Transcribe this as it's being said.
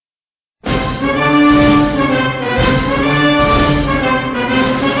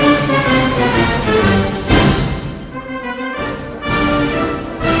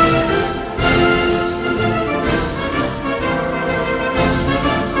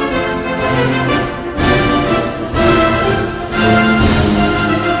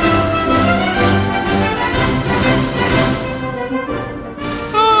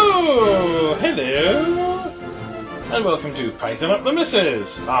to Python Up the Misses.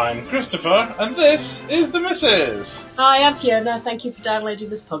 I'm Christopher, and this is the Misses. Hi, I'm Fiona. Thank you for downloading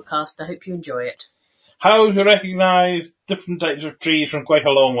this podcast. I hope you enjoy it. How to recognise different types of trees from quite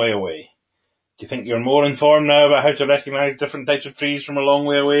a long way away. Do you think you're more informed now about how to recognise different types of trees from a long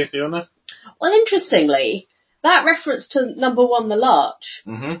way away, Fiona? Well, interestingly, that reference to number one, the larch,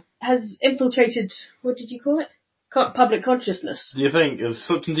 has infiltrated, what did you call it? Public consciousness. Do you think it's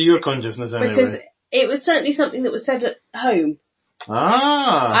slipped into your consciousness anyway? Because it was certainly something that was said at home.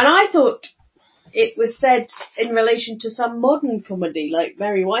 Ah! And I thought it was said in relation to some modern comedy, like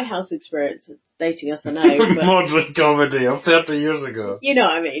Mary Whitehouse Experience. Dating us, I know. But modern comedy of 30 years ago. you know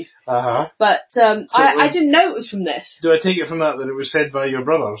what I mean. Uh-huh. But I didn't know it was from this. Do I take it from that it was said by your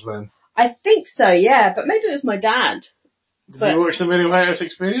brothers then? I think so, yeah. But maybe it was my dad. Did you watch the Mary Whitehouse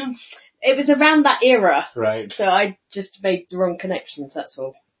Experience? It was around that era. Right. So I just made the wrong connections, that's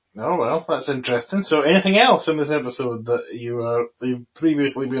all. Oh well, that's interesting. So anything else in this episode that you've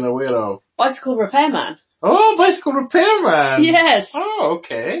previously been aware of? Bicycle Repairman. Oh, Bicycle Repairman! Yes. Oh,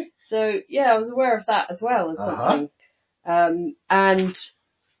 okay. So, yeah, I was aware of that as well as something. And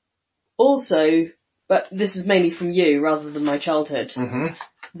also, but this is mainly from you rather than my childhood,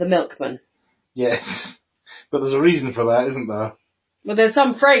 the Milkman. Yes. But there's a reason for that, isn't there? Well, there's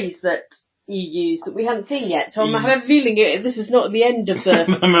some phrase that you use that we haven't seen yet, so I have a feeling this is not the end of the,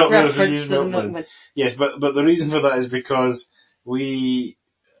 the reference to the Milkman. Yes, but the reason for that is because we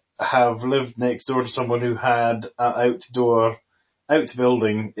have lived next door to someone who had an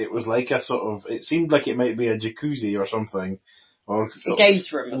outbuilding. It was like a sort of, it seemed like it might be a jacuzzi or something, or a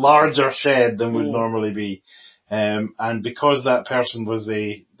games room, larger shed than would normally be. And because that person was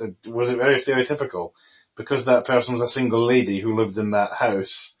it very stereotypical, because that person was a single lady who lived in that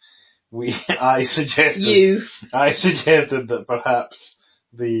house, I suggested that perhaps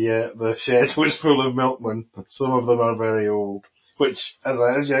the shed was full of milkmen. Some of them are very old, which,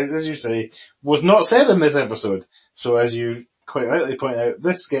 as you say, was not said in this episode. So, as you quite rightly point out,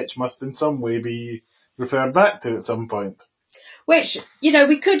 this sketch must in some way be referred back to at some point. Which,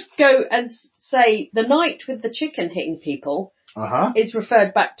 we could go and say the night with the chicken hitting people is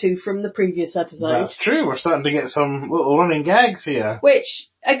referred back to from the previous episode. That's true. We're starting to get some little running gags here. Which,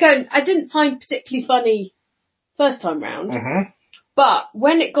 again, I didn't find particularly funny first time round. But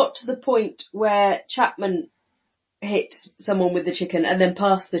when it got to the point where Chapman hit someone with the chicken and then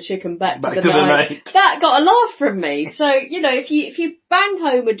passed the chicken back to the night, that got a laugh from me. So, if you bang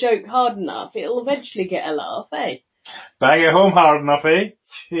home a joke hard enough, it'll eventually get a laugh, eh? Bang it home hard enough, eh?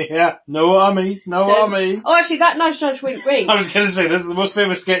 Yeah, know what I mean, what I mean. Oh, actually, that nudge, nudge, wink, wink. I was going to say, this is the most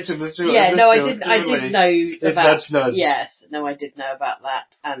famous sketch of the show. Yeah, no, I did know about... Nudge, nudge. Yes, no, I did know about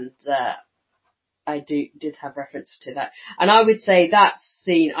that, and I did have reference to that. And I would say that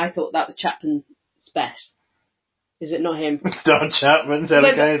scene, I thought that was Chapman's best. Is it not him? It's not Chapman, it's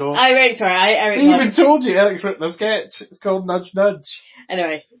Eric Idle. Eric He even told you Eric's written a sketch. It's called Nudge Nudge.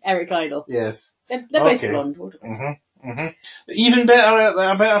 Anyway, Eric Idle. Yes. They're both blonde. Even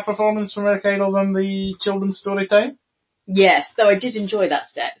a better performance from Eric Idle than the children's story time? Yes, though I did enjoy that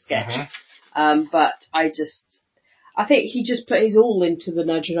sketch. But I think he just put his all into the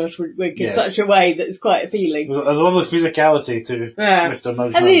nudge nudge wink in such a way that it's quite appealing. There's a lot of physicality to Mr.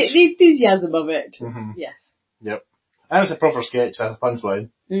 Nudge and Nudge. The enthusiasm of it. Yes. Yep. And it's a proper sketch, has a punchline.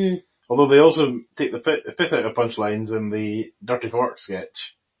 Although they also take the piss out of punchlines in the Dirty Fork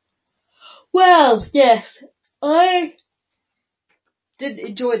sketch. Well, yes. I did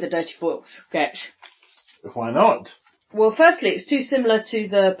enjoy the Dirty Fork sketch. Why not? Well, firstly, it was too similar to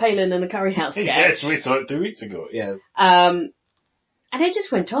the Palin and the Curry House sketch. Yes, we saw it 2 weeks ago, yes. And it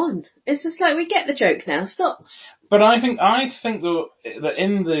just went on. It's just like, we get the joke now, stop. But I think though, that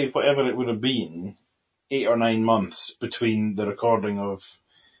in the, whatever it would have been, 8 or 9 months between the recording of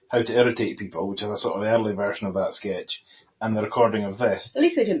How to Irritate People, which is a sort of early version of that sketch, and the recording of this. At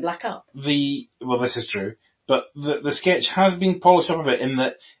least they didn't black up. Well, this is true, but the sketch has been polished up a bit in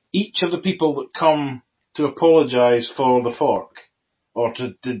that each of the people that come to apologise for the fork, or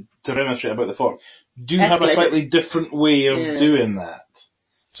to demonstrate about the fork, do have a slightly different way of doing that.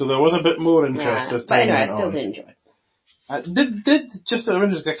 So there was a bit more interest as time went on. But anyway, I still did enjoy it. Did just out of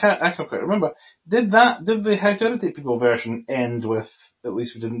interest, I can't quite remember. Did the How to Irritate People version end with at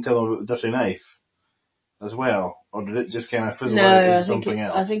least we didn't tell them about the dirty knife as well, or did it just kind of fizzle out into something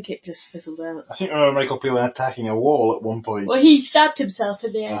else? I think it just fizzled out. I think I remember Michael Palin attacking a wall at one point. Well, he stabbed himself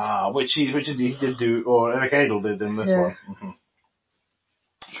in the end. Which indeed he did do, or Eric Idle did in this one.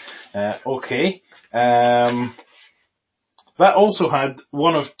 Okay. That also had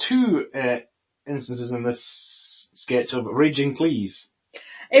one of 2 instances in this sketch of raging please.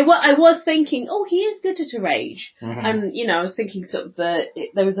 I was thinking, he is good at a rage. Mm-hmm. And, I was thinking sort of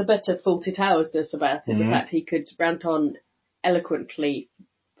there was a bit of Fawlty Towers-ness about it, the fact he could rant on eloquently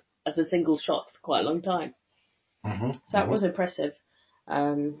as a single shot for quite a long time. Mm-hmm. So that was impressive.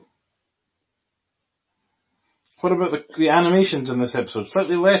 What about the animations in this episode?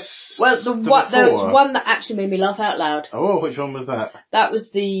 Slightly less. Well, there was one that actually made me laugh out loud. Oh, which one was that? That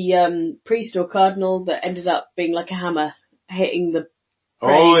was the priest or cardinal that ended up being like a hammer hitting the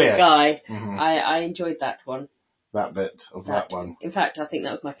praying guy. Mm-hmm. I enjoyed that one. That bit of that one. In fact, I think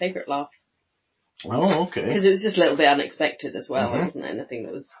that was my favourite laugh. Oh, okay. Because it was just a little bit unexpected as well. It wasn't anything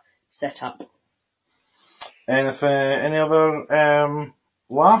that was set up. And if any other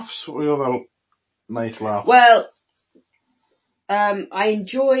laughs? What were the other nice laughs? Well, I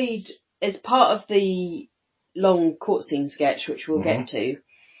enjoyed, as part of the long court scene sketch, which we'll get to,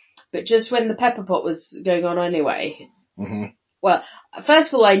 but just when the pepper pot was going on anyway. Well, first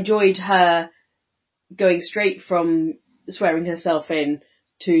of all, I enjoyed her going straight from swearing herself in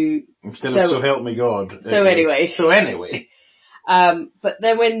to... Instead of so help me God. So anyway. But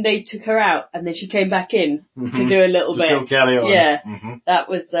then when they took her out and then she came back in to do a little bit. Still carry on. Yeah. That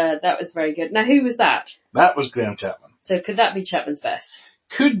was very good. Now, who was that? That was Graham Chapman. So could that be Chapman's best?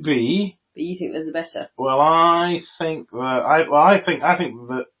 Could be. But you think there's a better? Well, I think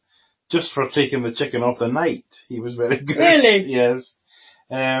that just for taking the chicken off the night, he was very good. Really? Yes.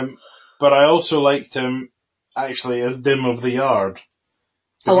 But I also liked him actually as Dim of the Yard.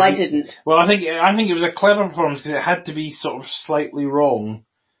 Oh, I didn't. Well, I think it was a clever performance because it had to be sort of slightly wrong.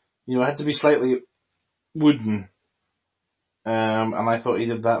 It had to be slightly wooden. And I thought he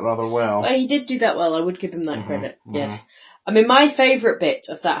did that rather well. Well, he did do that well. I would give him that credit. Yes. I mean, my favourite bit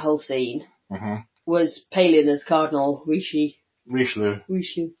of that whole scene was Palin as Cardinal Richelieu.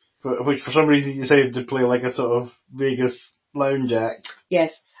 Which for some reason you decided to play like a sort of Vegas lounge act.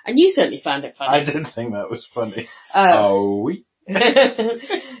 Yes. And you certainly found it funny. I did think that was funny. So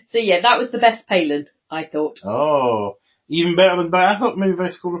yeah, that was the best Palin, I thought. Oh, even better than that. I thought maybe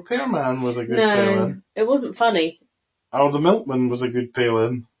Bicycle Repairman was a good Palin. No, it wasn't funny. Oh, the Milkman was a good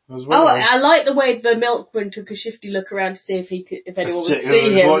Palin as well. Oh, I like the way the Milkman took a shifty look around to see if anyone would see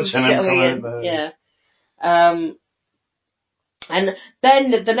him. Watching him come out there. Yeah. And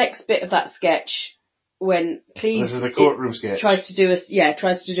then the next bit of that sketch, when Cleese... This is the courtroom sketch. Tries to do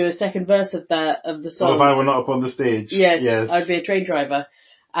a second verse of the song. Well, if I were not up on the stage. Yes. I'd be a train driver.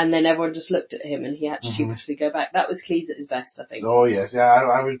 And then everyone just looked at him and he had to stupidly go back. That was Cleese at his best, I think. Oh yes, yeah,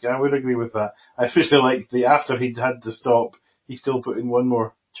 I would agree with that. I especially liked after he'd had to stop, he still put in one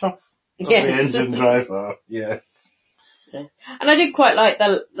more chuff of the engine driver. Yes. Yeah. And I did quite like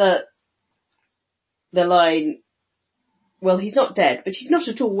the line, well, he's not dead, but he's not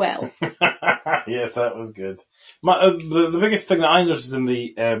at all well. Yes, that was good. The biggest thing that I noticed in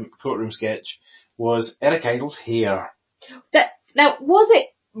the courtroom sketch was Eric Idle's hair. Now, was it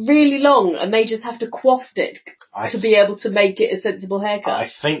really long and they just have to coiffed it to be able to make it a sensible haircut? I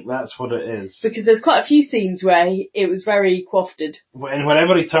think that's what it is. Because there's quite a few scenes where it was very coiffed. And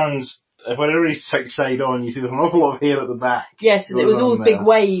whenever he's side on, you see there's an awful lot of hair at the back. Yes, and it was all big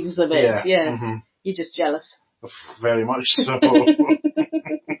waves of it. Yeah. Yes. You're just jealous. Very much so.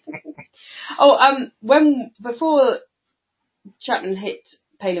 Before Chapman hit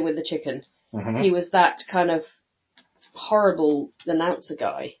Palin with the chicken, he was that kind of horrible announcer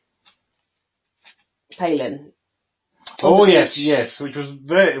guy. Palin. Oh yes, which was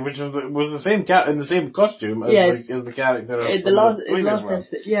the same cat in the same costume as the character in the last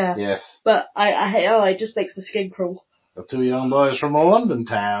episode. Yeah. Yes. But it just makes the skin crawl. The two young boys from London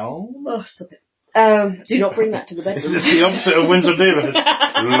town. Oh, stop it. Do not bring that to the bedroom. This is the opposite of Windsor Davis.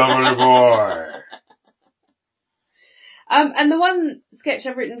 Lovely boy. And the one sketch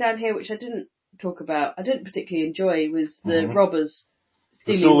I've written down here, which I didn't particularly enjoy, was the robbers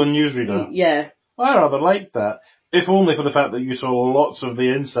stealing... The stolen newsreader. Yeah. I rather liked that. If only for the fact that you saw lots of the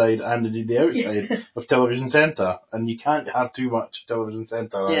inside and indeed the outside of Television Centre, and you can't have too much Television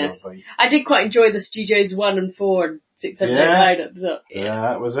Centre. Yes. I did quite enjoy the Studios 1 and 4 and 6, 7, 8, 9 at the top. Yeah,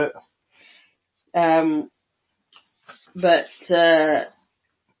 that was it. But I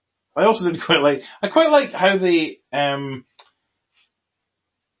also did quite like how they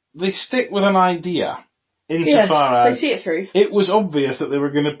stick with an idea insofar as they see it through. It was obvious that they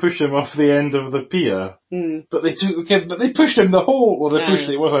were going to push him off the end of the pier, but they pushed him the whole. Well, they pushed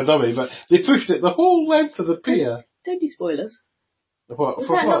it. It wasn't a dummy, but they pushed it the whole length of the pier. Don't do spoilers. What? Was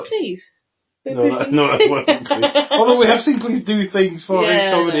for that what? not Please? No, that wasn't Please. Although we have seen Please do things for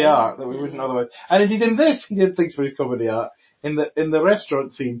his comedy art that we wouldn't otherwise. And indeed in this, he did things for his comedy art. in the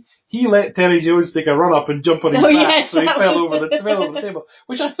restaurant scene, he let Terry Jones take a run up and jump on his back, so he fell over the table,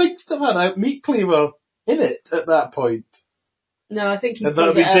 which I think still had a meat cleaver in it at that point. No, I think he and that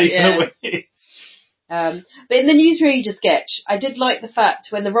had been taken away. But in the Newsreader sketch, I did like the fact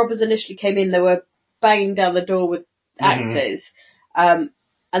when the robbers initially came in, they were banging down the door with axes, and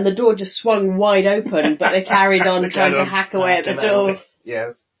the door just swung wide open, but they carried on trying to hack away at the door.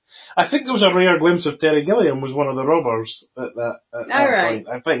 Yes. I think there was a rare glimpse of Terry Gilliam was one of the robbers at that point,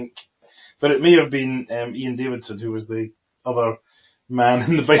 I think. But it may have been Ian Davidson who was the other man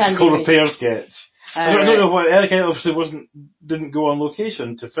in the bicycle repair sketch. I don't know why Eric obviously didn't go on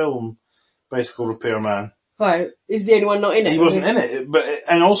location to film Bicycle Repair Man. Right, he's the only one not in it. He wasn't in it,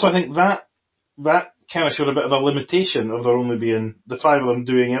 and also I think that kind of showed a bit of a limitation of there only being the five of them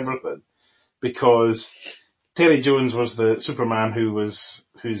doing everything, because Terry Jones was the Superman whose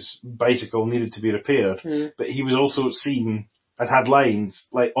bicycle needed to be repaired, but he was also seen and had lines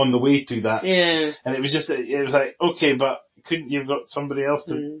like on the way to that. Yeah. And it was like, okay, but couldn't you have got somebody else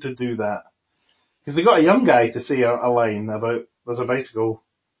to do that? Because they got a young guy to say a line about there's a bicycle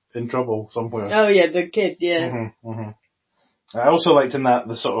in trouble somewhere. Oh yeah, the kid, yeah. I also liked in that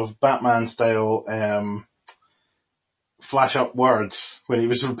the sort of Batman style flash up words when he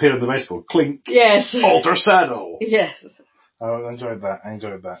was repairing the bicycle. Clink. Yes. Alter saddle. Yes. I enjoyed that.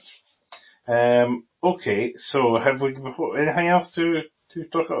 Okay, so have we anything else to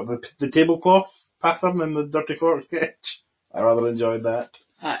talk about? The tablecloth pattern in the Dirty Clerk sketch? I rather enjoyed that.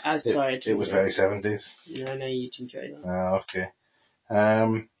 I tried. It was very 70s. Yeah, I know you'd enjoy that. Okay.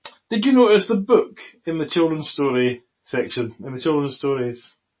 Did you notice the book in the children's story section, in the children's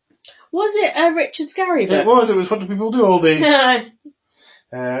stories? Was it a Richard Scarry book? It was What Do People Do All Day?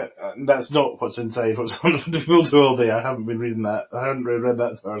 That's not what's inside. What Do People Do All Day? I haven't been reading that. I haven't read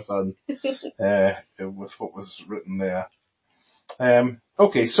that to our son. With what was written there.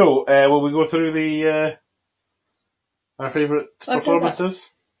 Okay, so will we go through our favourite performances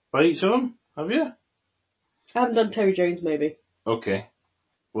by each of them? Have you? I haven't done Terry Jones, maybe. Okay.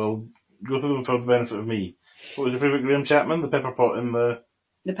 Well, go through them for the benefit of me. What was your favourite Graham Chapman? The pepper pot in the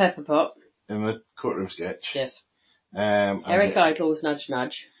pepper pot. In the courtroom sketch. Yes. Eric Idle was Nudge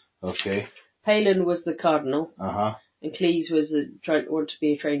Nudge. Okay. Palin was the Cardinal. Uh-huh. And Cleese was wanted to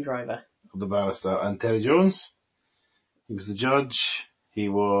be a train driver. The barrister. And Terry Jones? He was the judge. He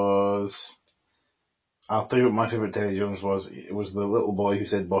was... I'll tell you what my favourite Terry Jones was. It was the little boy who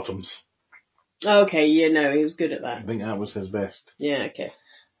said bottoms. Okay, he was good at that. I think that was his best. Yeah, okay.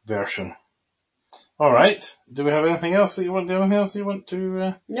 Version. Alright. Do we have anything else that you want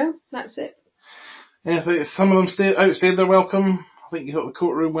to... No, that's it. Yeah, some of them outstayed their welcome. I think you thought the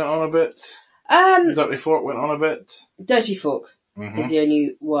courtroom went on a bit. Dirty Fork went on a bit. Dirty Fork is the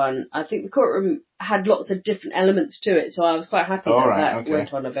only one. I think the courtroom had lots of different elements to it, so I was quite happy that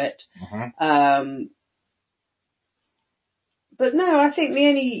went on a bit. But no, I think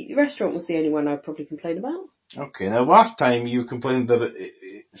the restaurant was the only one I'd probably complain about. Okay, now last time you complained that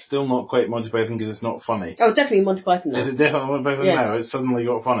it's still not quite Monty Python because it's not funny. Oh, definitely Monty Python now. Is it definitely Monty Python now? It's suddenly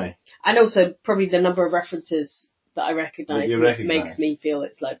got funny. And also probably the number of references that I recognise makes me feel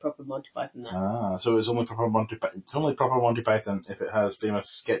it's like proper Monty Python now. So it's only proper Monty Python if it has famous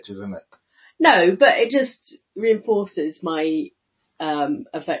sketches in it. No, but it just reinforces my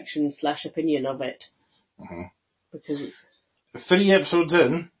affection / opinion of it. Because it's 3 episodes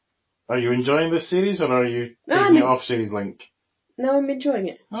in. Are you enjoying this series, or are you taking it off series link? No, I'm enjoying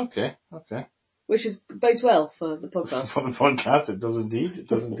it. Okay. Which bodes well for the podcast. For the podcast, it does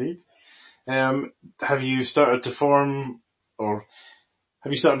indeed. Have you started to form a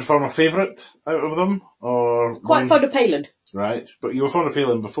favourite out of them, or quite fond of Palin? Right, but you were fond of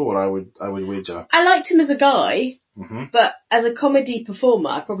Palin before. I would wager. I liked him as a guy. But as a comedy performer,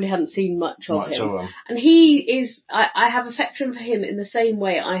 I probably hadn't seen much of him. And he is, I have affection for him in the same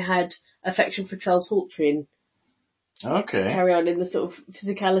way I had affection for Charles Hawtrey. Okay. Carry on in the sort of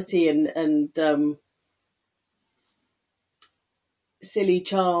physicality and silly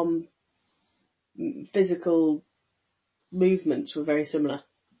charm, physical movements were very similar.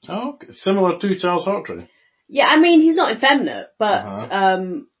 Okay. Similar to Charles Hawtrey? Yeah, I mean, he's not effeminate, but I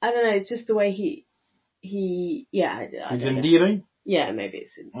don't know, it's just the way he's endearing? Know. Yeah, maybe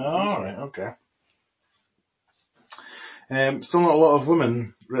it's alright, okay. Still not a lot of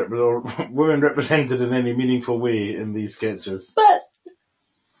women represented in any meaningful way in these sketches. But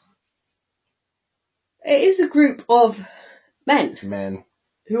it is a group of men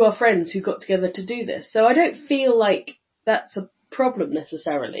who are friends who got together to do this. So I don't feel like that's a problem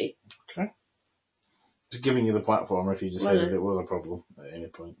necessarily. Okay. Just giving you the platform if you decided it was a problem at any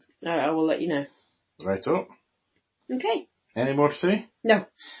point. I will let you know. Righto. Okay. Any more to say? No.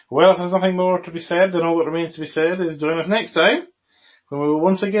 Well, if there's nothing more to be said, then all that remains to be said is join us next time, when we will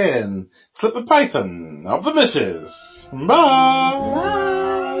once again slip the python of the missus. Bye!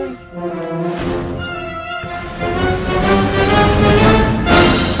 Bye!